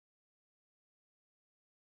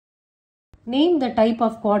Name the type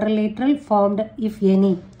of quadrilateral formed, if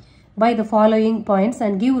any, by the following points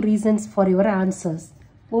and give reasons for your answers.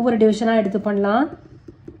 ஒவ்வொரு டிவிஷனா எடுத்து பண்ணலாம்.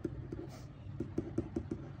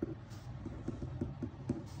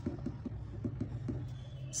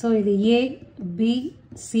 So இது A, B,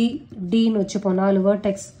 C, D னு வச்சுப்போம் 4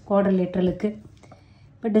 vertex quadrilateralக்கு.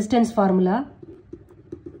 இப்போ distance formula.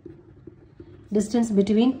 Distance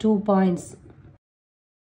between 2 points.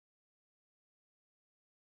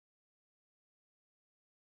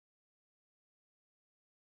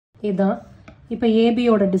 இதான். இப்போ AB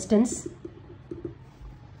ஓட distance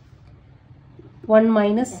 1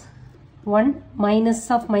 minus 1 minus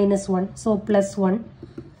of minus 1. So plus 1.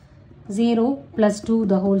 0 plus 2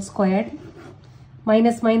 the whole squared.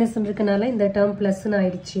 Minus minus இருக்கனால இந்த term plus னு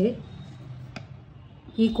ஆயிடுச்சு.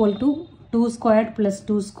 Equal to 2 squared plus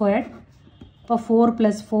 2 squared. இப்போ 4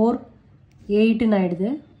 plus 4 8 னு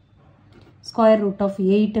ஆயிடுது. Square root of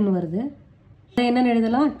 8 னு வருது. இதை என்ன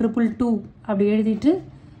எழுதலாம்? 222 அப்படி எழுதிட்டு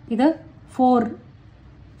இதை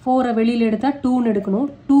 4 வெளியில் எடுத்தால் 2 னு எடுக்கணும்.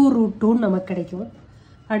 2 root 2 நமக்கு கிடைக்கும்.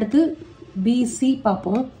 அடுத்து BC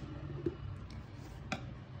பார்ப்போம்.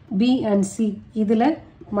 B and C இதில்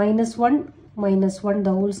minus 1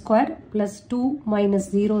 the whole square plus 2 minus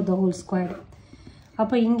 0 the whole square.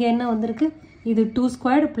 அப்போ இங்கே என்ன வந்திருக்கு? இது 2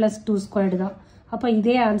 squared plus 2 squared தான். அப்போ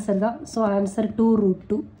இதே ஆன்சர் தான். So answer 2 root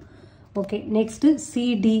 2. Okay, next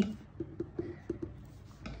CD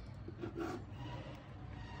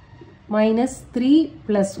minus 3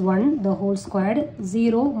 plus 1 the whole squared,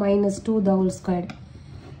 0 minus 2 the whole squared.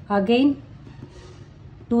 Again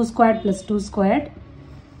 2 squared plus 2 squared.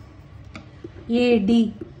 AD,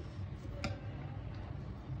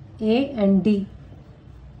 A and D.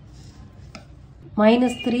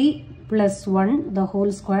 Minus 3 plus 1 the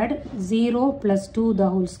whole squared, 0 plus 2 the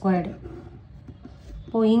whole squared.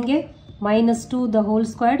 இப்போ இங்கே minus 2 the whole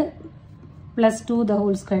squared plus 2 the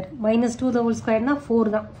whole squared. Minus 2 the whole squared na 4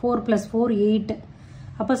 தான். 4 plus 4 8.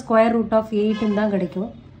 அப்போ square root of 8 தான்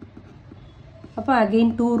கிடைக்கும். அப்போ again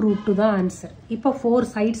 2 root 2 தான் answer. இப்போ 4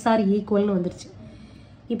 sides are equal னு வந்துருச்சு.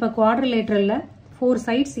 இப்போ quadrilateralல 4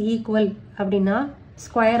 sides equal அப்படின்னா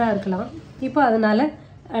ஸ்கொயராக இருக்கலாம். இப்போ அதனால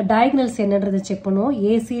diagonals என்னன்றது செக் பண்ணுவோம்.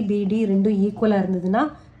 AC, BD ரெண்டும் ஈக்குவலாக இருந்ததுன்னா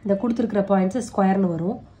இந்த கொடுத்துருக்கிற பாயிண்ட்ஸ் ஸ்கொயர்னு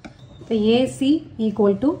வரும். இப்போ AC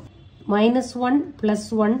equal to minus 1 plus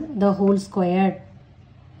 1 the whole squared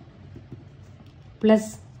plus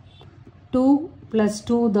 2 plus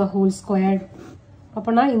 2 the whole squared.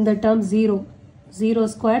 அப்போனா இந்த term 0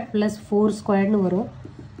 squared plus 4 squared னு வரும்.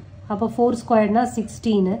 அப்போ 4 squaredனா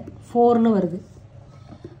 16 4 னு வருது.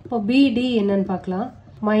 இப்போ BD என்னன்னு பார்க்கலாம்.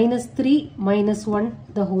 minus 3 minus 1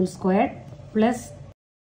 the whole squared plus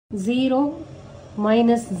 0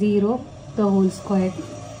 minus 0 the whole squared.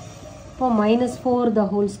 இப்போ minus 4 the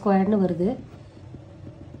whole squared னு வருது.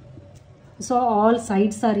 So all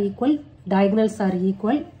sides are equal, diagonals are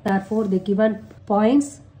equal, therefore the given points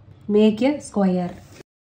make a square.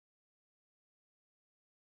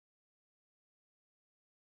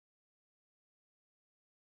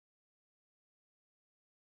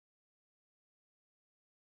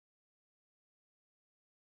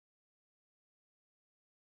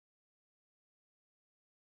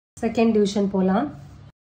 Second division போலாம்.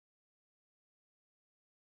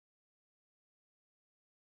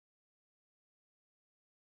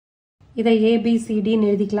 இதை ABCD னு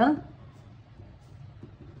எழுதிக்கலாம்.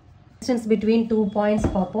 Distance between 2 points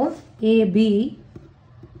பார்ப்போம். AB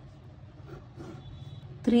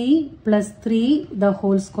 3 plus 3 the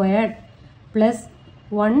whole squared plus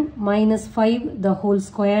 1 minus 5 the whole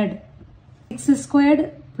squared. 6 squared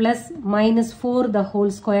plus minus 4 the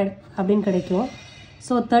whole squared அப்படின்னு கிடைக்கும்.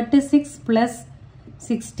 So 36 plus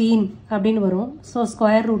 16 அப்படின்னு வரும். So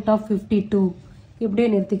square root of 52 இப்படியே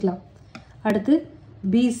நிறுத்திக்கலாம். அடுத்து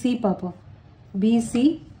BC பார்ப்போம். BC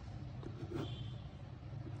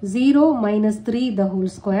 0 minus 3 the whole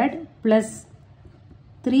squared plus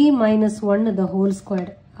 3 minus 1 the whole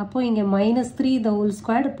squared. அப்போ இங்கே minus 3 the whole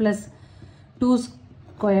squared plus 2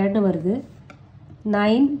 squared வருது.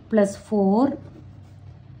 9 plus 4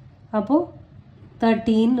 அப்போ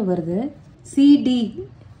 13 வருது. CD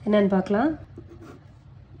என்னன்னு பார்க்கலாம்.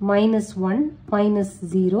 minus 1 minus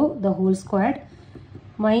 0 the whole squared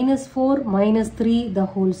minus 4 minus 3 the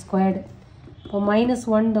whole squared. இப்போ minus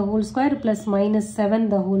 1 the whole squared plus minus 7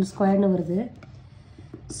 the whole squared வருது.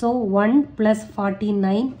 So 1 plus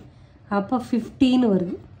 49 அப்போ 15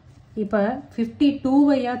 வருது. இப்போ 52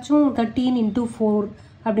 வையாச்சும் 13 into 4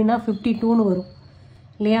 அப்படின்னா 52 வரும்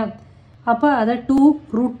இல்லையா? அப்போ அதை 2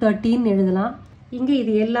 root 13 எழுதலாம். இங்கே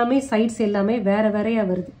இது எல்லாமே சைட்ஸ் எல்லாமே வேற வேறையாக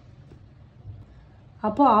வருது.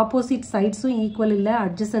 அப்போ ஆப்போசிட் சைட்ஸும் ஈக்குவல் இல்லை,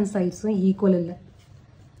 அட்ஜசன்ட் சைட்ஸும் ஈக்குவல் இல்லை.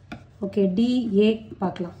 ஓகே DA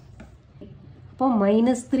பார்க்கலாம். அப்போ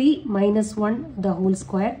 -3 - 1 the whole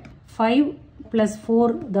square 5 plus 4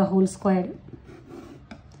 the whole square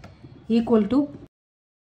equal to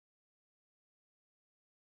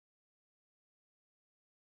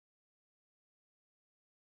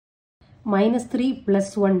 -3 plus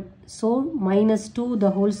 1 so -2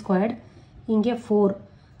 the whole square இங்கே 4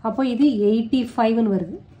 அப்போ இது 85 ன்னு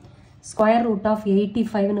வருது ஸ்கொயர் ரூட் ஆஃப்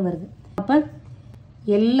 85 ன்னு வருது அப்போ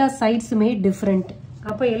எல்லா சைட்ஸுமே டிஃப்ரெண்ட்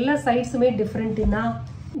அப்போ எல்லா சைட்ஸுமே டிஃப்ரெண்ட்னா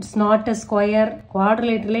இட்ஸ் நாட் அ ஸ்கொயர்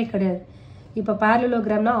குவாட்ரிலேட்டரலே கிடையாது இப்போ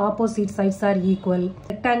parallelogram opposite sides are equal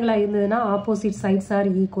ரெக்டாங்கிளாக இருந்ததுன்னா ஆப்போசிட் சைட்ஸ் ஆர்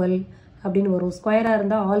ஈக்குவல் அப்படின்னு வரும் ஸ்கொயராக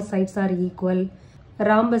இருந்தால் ஆல் சைட்ஸ் ஆர் ஈக்குவல்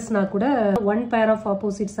ராம்பஸ்னா கூட one pair of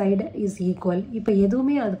opposite side is equal இப்போ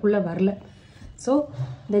எதுவுமே அதுக்குள்ளே வரல so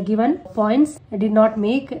the given points did not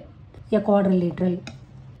make a quadrilateral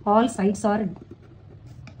all sides are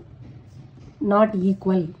not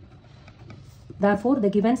equal. Therefore, the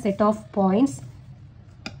given set of points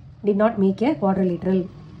did not make a quadrilateral.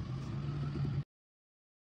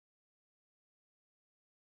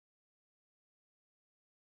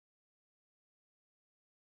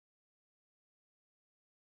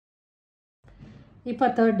 இப்போ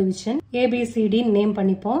third division ABCD name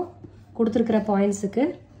பண்ணிப்போம் கொடுத்திருக்கிற பாயிண்ட்ஸுக்கு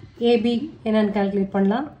AB என்னன்னு calculate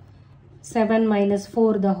பண்ணலாம் 7 minus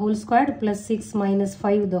 4 the whole squared plus 6 minus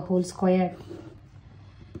 5 the whole squared.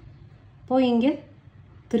 இப்போ இங்கே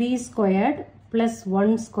 3 squared plus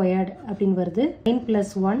 1 squared அப்படின்னு வருது 9 plus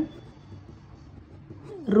 1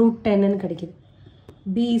 root 10 ன்னு கிடைக்குது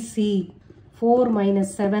BC 4 minus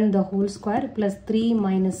 7 the whole square plus 3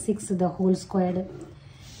 minus 6 the whole squared.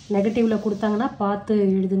 நெகட்டிவ்ல கொடுத்தாங்கன்னா பார்த்து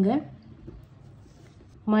எழுதுங்க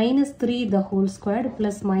 -3 the whole squared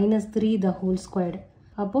plus -3 the whole squared.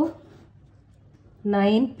 அப்போ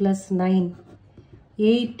 9 plus 9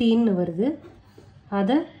 18 வருது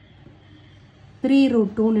அதை 3 root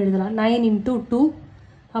 2 எழுதலாம் 9 into 2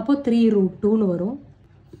 அப்போ 3 root 2 வரும்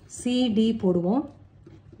CD போடுவோம்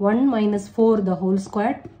 1 minus 4 the whole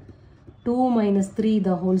square 2 minus 3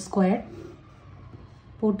 the whole square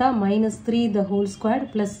போட்டா -3 the whole square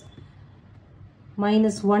plus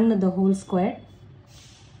 -1 the whole square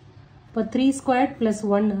இப்போ 3 squared plus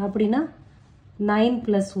 1 அப்படின்னா 9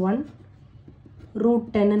 plus 1 root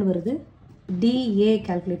 10 ன்னு வருது DA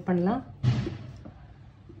calculate பண்ணலாம்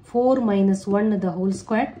 4 minus 1 the whole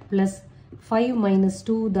square plus 5 minus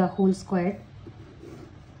 2 the whole square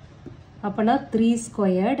அப்பனா 3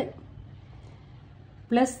 squared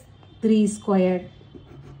plus 3 squared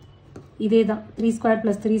இதேதான் 3 squared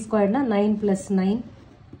plus 3 squared னா 9 plus 9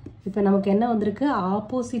 இப்போ நமக்கு என்ன வந்திருக்கு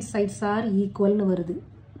opposite sides are equal ன்னு வருது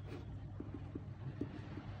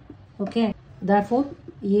okay therefore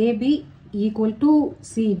AB equal to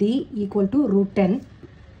CD equal to root 10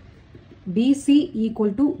 BC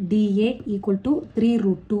equal to DA equal to 3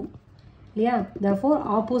 root 2 yeah therefore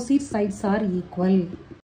opposite sides are equal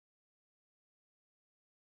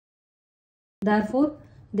therefore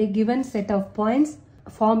the given set of points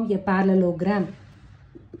form a parallelogram